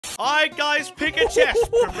Alright, guys, pick a chest.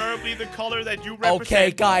 Preferably the color that you represent.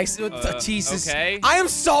 Okay, guys. Jesus. Okay. I am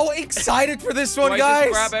so excited for this one, Do I guys.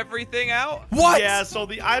 just grab everything out? What? Yeah, so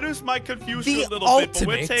the items might confuse you a little bit, but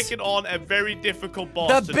we're taking on a very difficult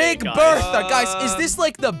boss The today, Big guys. Bertha, guys. Is this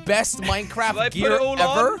like the best Minecraft gear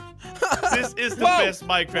ever? This is the best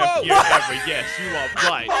Minecraft gear ever. Yes, you are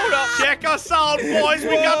right. Hold up. Check us out, boys.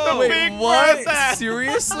 We got the Big What? Bertha.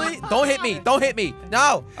 Seriously? Don't hit me. Don't hit me.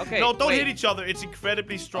 No. Okay. No, don't hit each other. It's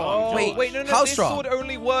incredibly strong. Oh, Wait, no. how This strong? sword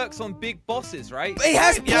only works on big bosses, right? It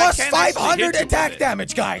has Yeah, I plus can't actually 500 hit you with attack it.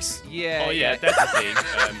 damage, guys. Yeah. Oh, yeah, that's the thing.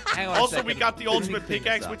 Hang on a Also, we second. got the Let me ultimate clean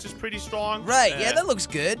pickaxe, this up. which is pretty strong. Right, yeah, that looks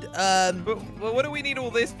good. But what do we need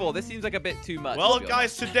all this for? This seems like a bit too much. Well, to be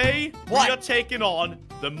guys, today What? we are taking on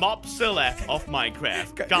the mobzilla of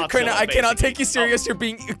Minecraft. Godzilla, I cannot basically. take you serious. You're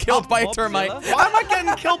being killed by a Mobzilla? termite. Why am I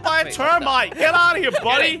getting killed by a Wait, termite? Get out of here,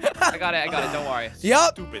 buddy. honest. I got it. Don't worry.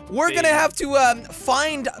 Yep. Stupid We're thing. gonna have to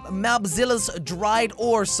find Mobzilla's dried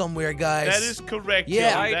ore somewhere, guys. That is correct.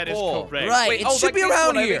 Yeah. Joey, that is Ore. correct. Right. Wait, It oh, should like be this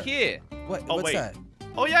around one here. over here. What, Oh, what's wait. that?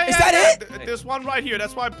 Oh, yeah, Is that it? There's one right here.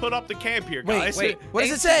 That's why I put up the camp here, Wait, guys. Wait, what does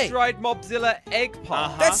it ancient say? Dried Mobzilla egg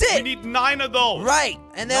pop. That's it. We need 9 of those. Right,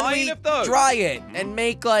 and then 9 we of those. dry it and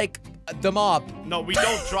make like the mob. No, we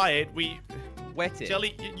don't dry it. We... Wet it.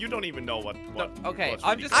 Jelly, you don't even know what Okay, what's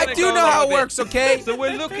I'm really just I gonna do go know a how it little bit. works, okay? So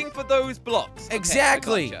we're looking for those blocks. Okay, I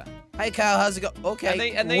Exactly. gotcha. Hi, Kyle. How's it go?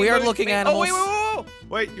 Okay, And they we're go- looking oh, animals. wait.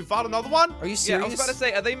 Wait, you found another one? Are you Yeah, serious? I was about to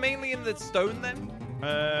say, are they mainly in the stone then?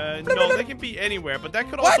 No, they can be anywhere, but that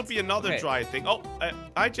could What? also be another Okay. dry thing. Oh,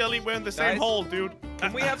 hi, Jelly. We're in the same Guys, hole, dude.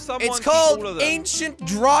 Can we have someone It's keep all of called them? ancient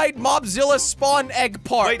dried Mobzilla spawn egg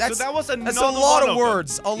part. Wait, that's, so that was that's another a lot one of them.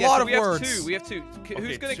 words. A Yeah, lot so of we have words. two. We have two. Okay,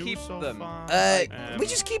 Who's gonna 2 keep so them? far. We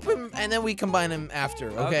just keep them and then we combine them after.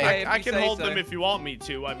 Okay. Okay. I if can you say hold so. them if you want me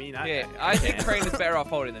to. I mean, Yeah, I think Crane is better off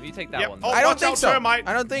holding them. You take that Yep. one. Oh, I don't watch think out, so. termite.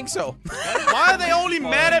 I don't think so. Why are they only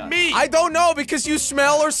mad at me? I don't know because you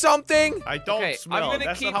smell or something. I don't Okay, smell. I'm gonna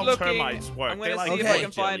That's keep not how looking. termites work. I'm gonna They like see if Okay. I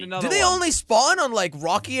can find jelly. another Do they one. only spawn on like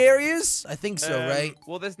rocky areas? I think so, right?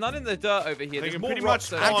 Well, there's none in the dirt over here. They There's can more pretty much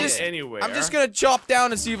rocks over spawn here. anywhere. I'm just gonna chop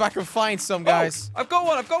down and see if I can find some guys. Oh, I've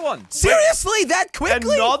got one. Seriously, that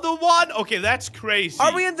quickly? Another one? Okay, that's crazy.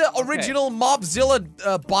 Are we in the original Mobzilla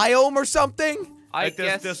biome or something? I Like,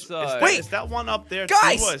 guess is so. that- Wait. is that one up there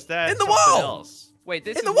Guys, too, or is that in the something wall. else? Wait,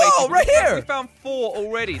 this In is the way wall, too- right here. We found 4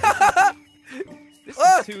 already. This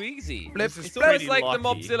Look. is too easy. Blip, It's blip. almost Pretty like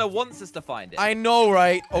lucky. the Mobzilla wants us to find it. I know,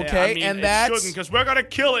 right? Yeah, Okay, I mean, and it that's shouldn't, because we're gonna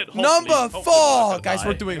kill it. Hopefully. number Hopefully we're not 4. gonna Guys, die.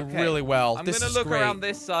 we're doing Okay. really well. I'm This gonna is look great. around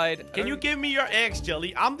this side. Can you give me your eggs,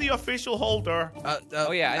 Jelly? I'm the official holder.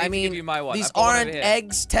 Oh, yeah, I need to mean, give you my one. these I've got one aren't over here.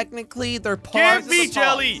 eggs technically. They're parts. Give me the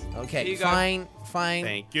Jelly. parts. Here Okay, you go. fine.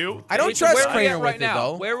 Thank you. I don't Wait, so trust where are we Craner at with right it now?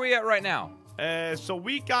 though. Where are we at right now? So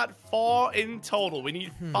we got 4 in total. We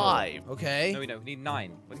need 5. Okay. No, we don't. We need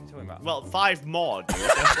 9. What are you talking about? Well, 5 more, dude.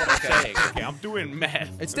 That's what I'm saying. Okay, I'm doing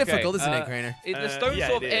math. It's Okay, difficult, isn't it, Craner? The stone yeah,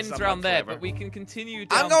 sort it of is. ends I'm around not there, clever. but we can continue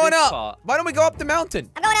down I'm going this up. part. Why don't we go up the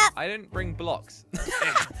mountain? I'm going up. I didn't bring blocks.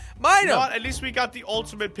 Mine You know them. what? At least we got the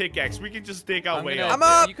ultimate pickaxe. We can just dig our way up. I'm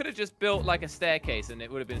up. You could have just built like a staircase, and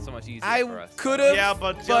it would have been so much easier I for us. could have, Yeah,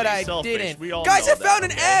 but but Jelly's I selfish. didn't. We all Guys, know I found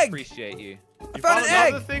that, an okay? egg. Appreciate you. I found an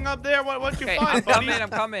another egg. thing up there. What'd you Okay, find, I'm buddy? coming. I'm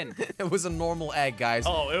coming. It was a normal egg, guys.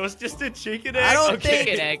 Oh, it was just a chicken egg. I don't okay. think-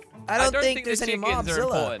 Chicken egg. I don't think the there's any chickens are Mobzilla.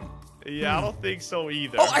 important. Yeah, I don't think so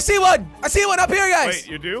either. Oh, I see one. I see one up here, guys. Wait,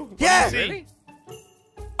 you do? What Yeah. do you see? Really?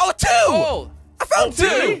 Oh, 2. Oh, I found 2.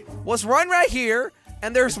 really? Was one right here,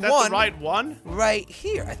 and there's That's one the right one? right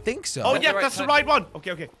here. I think so. Oh, That's yeah, the right that's the type. right one.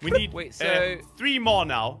 Okay. We need Wait, so- 3 more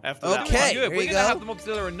now after that Okay. one. good. here We're you gonna go. have the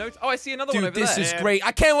Mobzilla in no time. Oh, I see another one Dude, over this there. is great.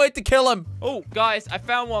 I can't wait to kill him. Oh, guys, I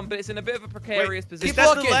found one, but it's in a bit of a precarious Wait, is position. that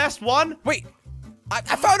looking. the last one? Wait,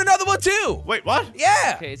 I found another one too. Wait, what?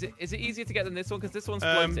 Yeah. Okay, is it easier to get than this one? Because this one's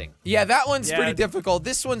floating. Yeah, that one's Yeah. pretty difficult.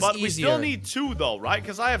 This one's But easier. we still need 2 though, right?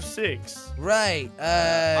 Because I have 6. Right. I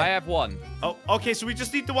have 1. Oh, okay, so we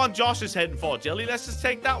just need the one Josh is heading for. Jelly, let's just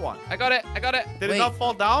take that one. I got it. Did Wait. it not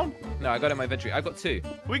fall down? No, I got it in my inventory. I've got 2.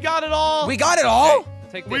 We got it all. We got it all.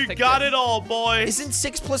 Take this. We take got this. it all, boys. Isn't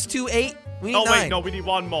 6 + 2 8? We need Oh, 9. wait, no, we need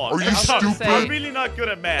 1 more. Are you I was about to stupid? say- I'm really not good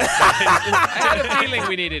at math. I had a feeling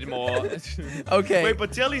we needed more. Okay. Wait,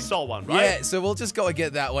 but Jelly saw one, right? Yeah, so we'll just go and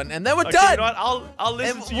get that one, and then we're Okay, done. you know what? I'll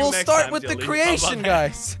listen And to you we'll next start time, with the Jelly. How about creation, that?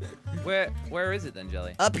 guys. Where is it then,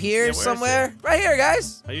 Jelly? Up here where is somewhere. Right here,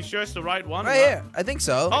 guys. Are you sure it's the right one? Right here. I think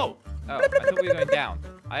so. Oh, Oh, I thought we were going down.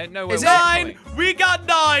 I didn't know where Is we it? were 9. going. We got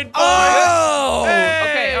 9, boys. Oh! Hey!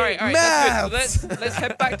 Okay, all right. Maths. That's good. So let's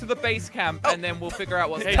head back to the base camp, and then we'll figure out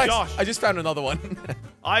what's Hey, next. Josh. I just found another one.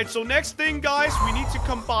 All right, so next thing, guys, we need to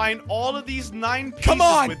combine all of these 9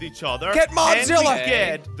 pieces with each other. Get mobzilla. And we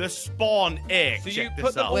get the spawn egg. So you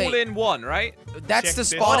put them all in one, right? That's the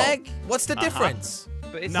spawn egg? What's the difference?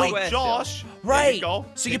 But it's now, Josh, right. You go.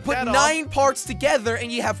 So you put 9 parts together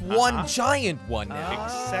and you have one giant one now.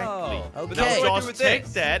 Exactly. Okay. Now, Josh, take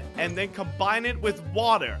that and then combine it with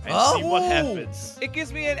water and see what happens. It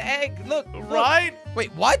gives me an egg. Look. Right?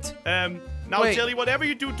 Wait, what? Now, Jelly, whatever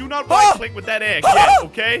you do not right-click with that egg yet,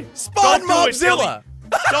 okay? Spawn mobzilla.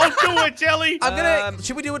 Don't do it, Jelly. I'm gonna.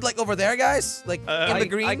 Should we do it like over there, guys? Like in the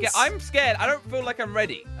greens? I'm scared. I don't feel like I'm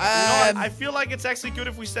ready. I feel like it's actually good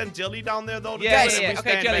if we send Jelly down there, though. Guys,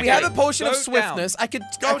 okay, Jelly, we have a potion of swiftness. I could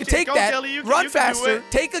take that. Jelly, run faster.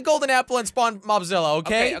 Take a golden apple and spawn mobzilla.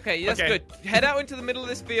 Okay. Okay, that's good. Head out into the middle of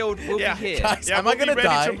this field. We'll be here. Guys, am I gonna die? We'll be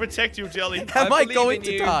ready to protect you, Jelly. Am I going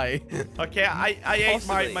to die? Okay, I ate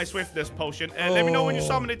my swiftness potion. And let me know when you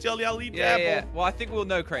summon it, Jelly. I'll eat the apple. Yeah. Well, I think we'll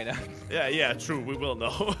know, Crainer. Yeah, true. We will know.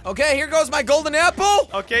 Okay, here goes my golden apple.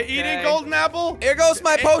 Okay, eating golden apple. Here goes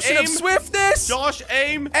my potion of swiftness. Josh,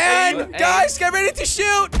 aim. And guys, get ready to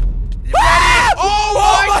shoot. Oh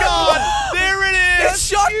my God! There it is. It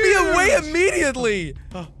shot me away immediately.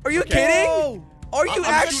 Are you kidding? Are you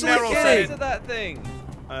actually kidding? That thing.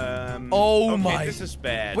 Oh my! This is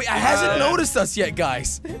bad. Wait, it hasn't noticed us yet,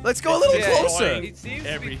 guys. Let's go a little closer. It seems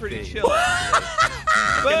to be pretty chill.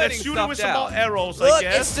 Let's shoot it with some more arrows, Look, I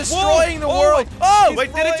guess. it's destroying the world. Oh!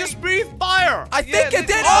 Wait, did it just breathe fire? I think it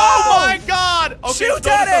did. Oh my God! Okay, shoot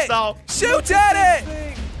at it! Now. Shoot at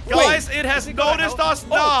it! Guys, it has noticed us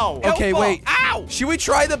now. Okay, wait. Ow! Should we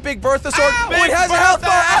try the big Bertha sword? Ow! Oh, it has a health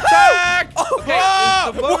bar. Attack!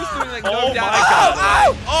 Okay, the bow's doing like no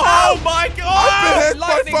damage. Oh my God! I've been hit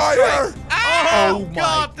by fire. Oh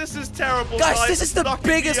God, this is terrible, guys. This is the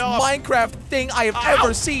biggest Minecraft thing I have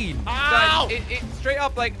ever seen. Ow! It straight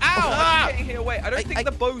up like, I'm getting hit away. I don't think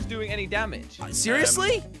the bow's doing any damage.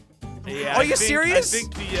 Seriously? Yeah, Are you serious? I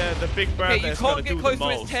think the big bird you can't get close to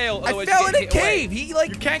its tail. I fell in a cave. You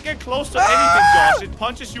can't get close to anything, Josh. It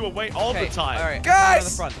punches you away all the time. All right,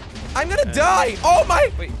 guys, I'm gonna die. Oh my!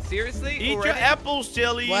 Wait, seriously? Eat your apples,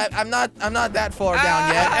 Jelly. What? I'm not that far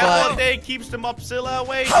down yet. Apple a day keeps the mobzilla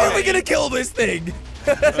away. How are we gonna kill this thing?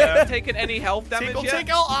 Have you taken any health damage yet?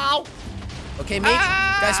 Tickle, ow! Okay,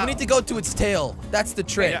 guys, we need to go to its tail. That's the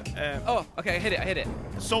trick. Okay, I hit it.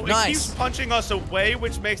 So it keeps punching us away,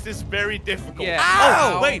 which makes this very difficult. Yeah.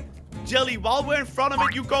 Ow! Oh, wait. Jelly, while we're in front of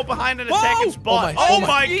it, you go behind and attack its butt. Oh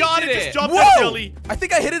my God, it just jumped at Jelly. I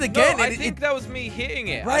think I hit it again. No, I think that was me hitting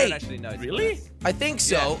it. Right. I don't actually know. Really? I think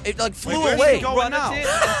so. Yeah. It like flew away. Run at it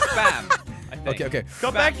and spam. Okay.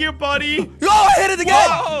 Come back here, buddy. Oh, I hit it again.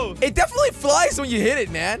 Whoa. It definitely flies when you hit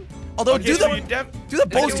it, man. Although do the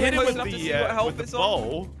bows hit it with the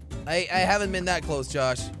bow. I haven't been that close,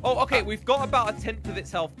 Josh. Oh, okay. We've got about a tenth of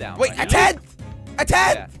its health down. Wait, a tenth? A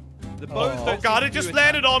tenth? Yeah. The bows don't. Oh God! It just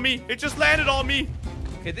landed on me. It just landed on me.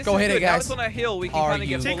 Okay, this go is hit good. it, guys. Now it's on a hill. We can kind of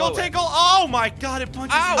get below it. Oh my God! It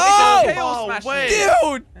punches you. Oh,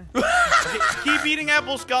 dude! Okay, keep eating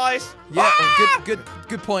apples, guys. Yeah,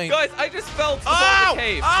 good point. Guys, I just fell to the bottom of the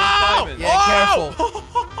cave. Yeah,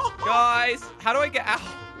 careful. Guys, how do I get out?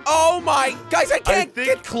 Oh my! Guys, I can't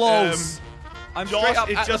get close. I'm straight up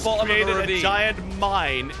at the bottom of the ravine. A giant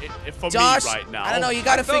mine for Josh, me right now. I don't know. You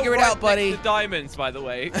gotta figure it out, buddy. The diamonds, by the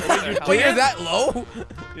way. Wait, you're that low?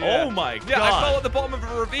 Yeah. Oh my God! Yeah, I fell at the bottom of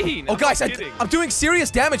a ravine. Oh, guys, I'm doing serious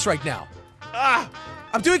damage right now.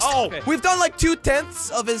 I'm doing. We've done like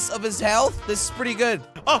 2/10 of his health. This is pretty good.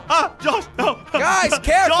 Josh, no. Guys,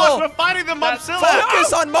 careful. Josh, we're fighting the mobzilla.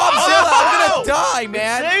 Focus on mobzilla. I'm gonna die,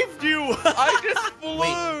 man. It saved you. I just flew.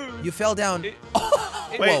 Wait, you fell down.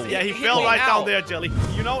 Wait, yeah, he fell right down there, Jelly.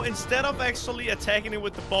 You know, instead of actually attacking it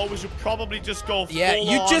with the bow, we should probably just go full on.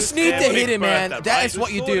 You just need to hit it, man. That is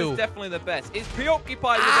what you do. It's definitely the best. It's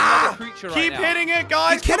preoccupied with another creature right now. Keep hitting it,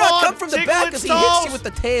 guys. You cannot come from the back because he hits you with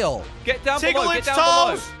the tail. Get down below. Get down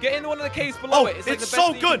below. Get in one of the caves below it. It's like the best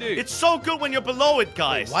thing you can do. It's so good when you're below it,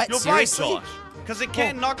 guys. Wait, what? You're Seriously? right, Josh. Because it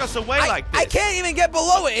can't knock us away like this. I can't even get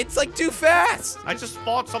below it. It's like too fast. I just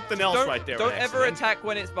fought something else right there. Don't ever attack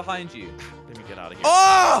when it's behind you. Let me get out of here.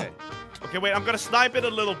 Oh! Okay, wait. I'm going to snipe it a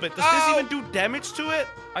little bit. Does this even do damage to it?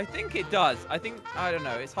 I think it does. I don't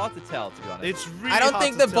know. It's hard to tell, to be honest. It's really I don't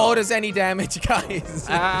think the bow does any damage, guys.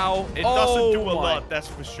 Ow. It doesn't do a lot, that's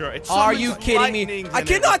for sure. Are you kidding me? I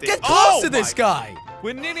cannot get close to this guy.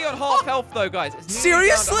 We're nearly on half health, though, guys. It's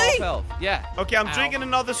seriously? Half health. Yeah. Okay, I'm drinking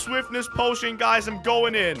another swiftness potion, guys. I'm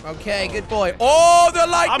going in. Okay, good boy. Oh, the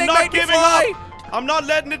lightning made me fly. I'm not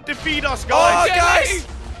letting it defeat us, guys. Oh, guys.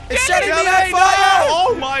 It's setting me on fire.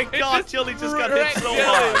 Oh, my God. Jelly just got hit so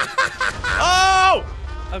hard. Oh!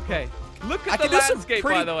 Okay. Look at the landscape,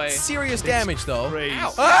 by the way. Serious damage, though.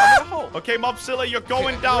 Ow, Ah! Okay, mobzilla, you're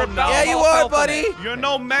going down now. Yeah, you are, buddy. You're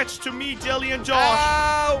no match to me, Jelly and Josh.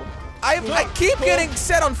 Ow! I keep getting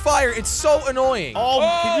set on fire. It's so annoying. Oh,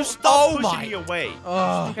 can you stop pushing me away?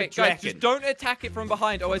 Okay, guys, just don't attack it from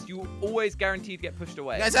behind, otherwise you always guaranteed to get pushed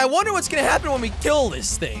away. Guys, I wonder what's gonna happen when we kill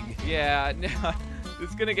this thing. Yeah,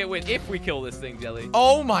 it's gonna get weird if we kill this thing, Jelly.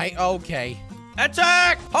 Oh my, okay.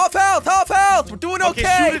 Attack! Half health. We're doing okay.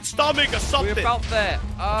 Okay, shoot its stomach or something. We're about there.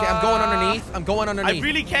 Okay, I'm going underneath. I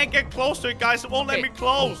really can't get close to it, guys. It won't let me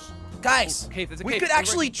close. Guys, we could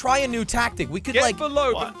actually try a new tactic. We could get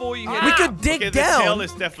below before you hit. We could dig down. The tail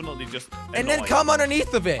is definitely just annoying. And then come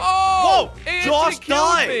underneath of it. Oh! Whoa! Josh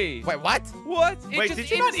died. Wait, what? What? Wait, did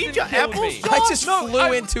you not eat your apples? I just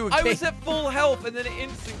flew into a cave. I was at full health and then it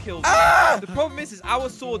instant killed me. Ah! The problem is our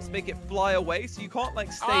swords make it fly away, so you can't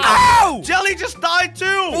like stay. Ow! Jelly just died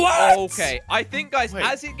too. What? Okay, I think, guys,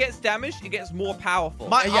 as it gets damaged, it gets more powerful.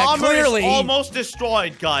 My armor is almost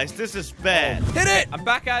destroyed, guys. This is bad. Hit it! I'm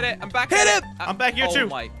back at it. Hit him! I'm back here too.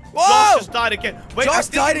 My. Whoa! Josh just died again. Wait, Josh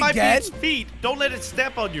died it might again? be its feet. Don't let it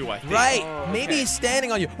step on you, I think. Right. Oh, Maybe okay. he's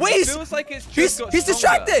standing on you. Wait, It feels like it's just he's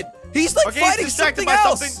distracted. He's like fighting he's distracted something by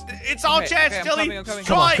else. something. It's our chance, Jelly. I'm coming.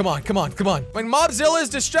 Come on. When Mobzilla is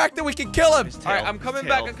distracted, we can kill him. All right, I'm coming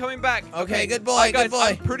back. Okay, good boy, guys, good boy.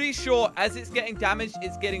 I'm pretty sure as it's getting damaged,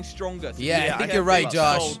 it's getting stronger. So Yeah, I think you're right,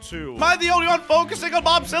 Josh. Am I the only one focusing on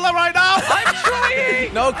Mobzilla right now? I'm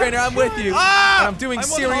trying. No, Crainer, I'm with you. Ah! And I'm doing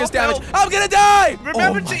serious half damage. health. I'm gonna die.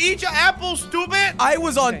 Remember to eat your apples, stupid. I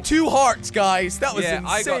was on 2 hearts, guys. That was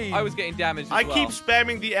insane. I was getting damaged as I well. keep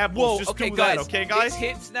spamming the apples. Whoa, Just okay, do guys. that, okay, guys? Its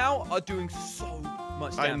hits now are doing so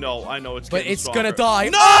much damage. I know. It's But getting it's stronger. gonna die.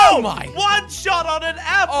 No! Oh my! One shot on an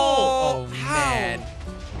apple. Oh how? man.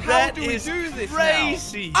 How do we do this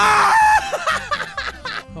crazy.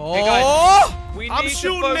 Hey, guys, we I'm need to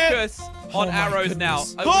shooting focus on my arrows now.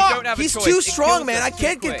 goodness. We don't have a He's choice. too It strong, kills man. us I too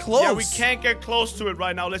can't get quick. close. Yeah, we can't get close to it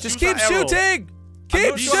right now. Let's Just use keep our arrow. shooting. I'm Keep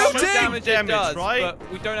not sure how much shooting. damage it does, right?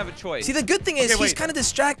 but we don't have a choice. See, the good thing is Okay, he's wait. kind of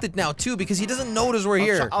distracted now too because he doesn't notice we're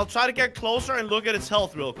here. I'll try to get closer and look at its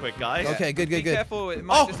health real quick, guys. Okay, good. Be careful. It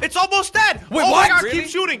might just... It's almost dead. Wait, oh what? my God, Really? keep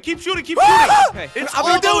shooting. Ah! Okay. It's I'm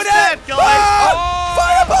almost doing dead, it. guys.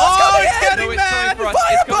 Ah! Fireball's coming it's in. getting No, it's coming mad. for us.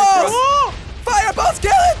 It's coming for us. Oh, Fireballs,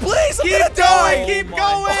 kill it, please. I'm keep gonna die. going. Keep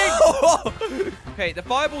Oh going. Okay, the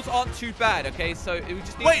fireballs aren't too bad, okay? So we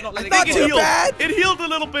just need Wait, to not let it not get too killed. bad. It healed a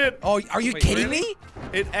little bit. Oh, are you Wait, kidding really? me?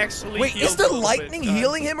 It actually Wait, healed is a the little lightning bit, guys.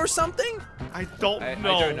 healing him or something? I don't I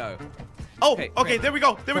know. don't know. Oh, Okay, okay, there we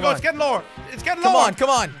go. There we Come go. on. It's getting lower. It's getting Come lower. on, come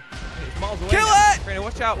on. It's miles away Kill now. it! Trainer,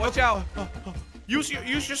 watch out, watch out. Use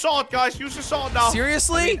your sword, guys. Use your sword now.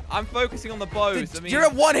 Seriously? I'm focusing on the bows. You're a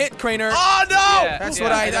one-hit, Crainer. Oh no! Yeah. That's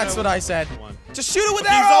what I said. Just shoot it with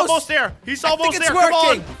He's arrows. almost there. He's I almost think it's there.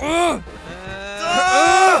 working. Come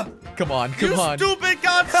on. Come on, You come on. stupid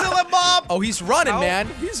Godzilla mob. Oh, he's running, How- man.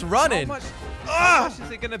 He's running. How much is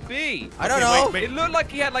it gonna be? I don't know. wait. It looked like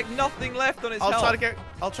he had like nothing left on his I'll health. try to get.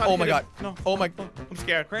 I'll try. Oh to my get God. him. No. Oh my. I'm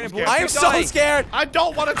scared. Crane, I'm boy. scared. I'm so Die. scared. I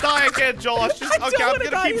don't want to die again, Josh. Just, I okay, don't I'm wanna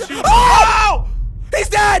gonna die keep either. shooting. Oh! He's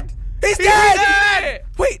dead. He's dead. dead.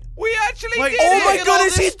 Wait. We actually Wait, did Oh it! my Look at all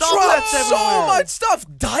goodness, this he stuff dropped that's so everywhere. much stuff.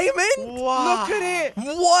 Diamond? Wow. Look at it!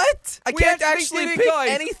 What? I We can't actually actually did it, pick guys.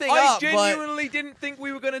 anything I up, but genuinely didn't think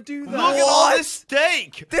we were gonna do that. Look at all What? this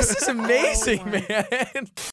steak. this is amazing, man.